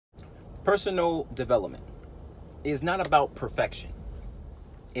Personal development is not about perfection.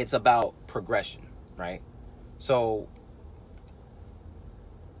 It's about progression, right? So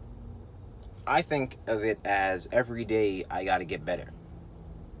I think of it as every day I got to get better.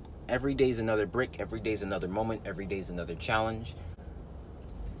 Every day is another brick. Every day is another moment. Every day is another challenge.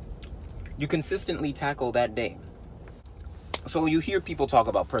 You consistently tackle that day. So you hear people talk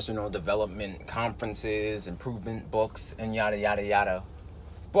about personal development conferences, improvement books, and yada, yada, yada.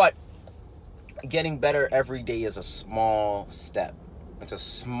 But getting better every day is a small step. It's a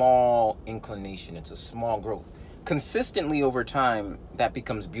small inclination. It's a small growth. Consistently over time, that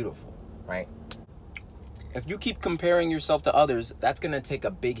becomes beautiful, right? If you keep comparing yourself to others, that's going to take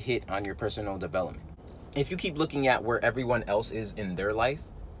a big hit on your personal development. If you keep looking at where everyone else is in their life,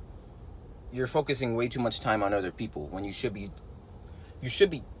 you're focusing way too much time on other people when you should be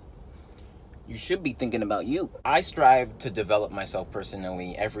thinking about you. I strive to develop myself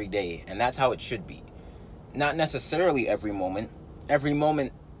personally every day, and that's how it should be. Not necessarily every moment. Every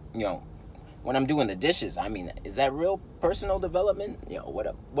moment, when I'm doing the dishes, I mean, is that real personal development?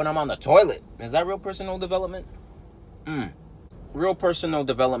 When I'm on the toilet, is that real personal development? Real personal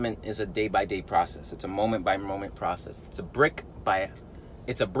development is a day-by-day process. It's a moment-by-moment process. It's a brick by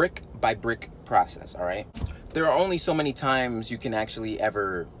brick process, all right? There are only so many times you can actually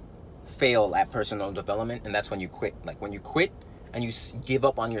ever fail at personal development, and that's when you quit. Like when you quit and you give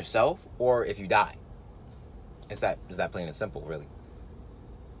up on yourself, or if you die. Is that plain and simple, really?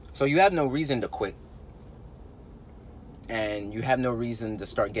 So you have no reason to quit, and you have no reason to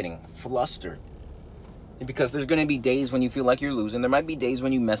start getting flustered, because there's going to be days when you feel like you're losing. There might be days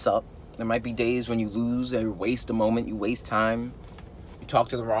when you mess up. There might be days when you lose or waste a moment, you waste time, you talk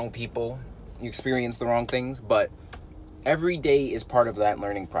to the wrong people, you experience the wrong things. But every day is part of that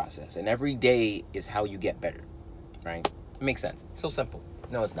learning process, and every day is how you get better, right? It makes sense. It's so simple.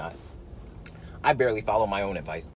 No, it's not. I barely follow my own advice.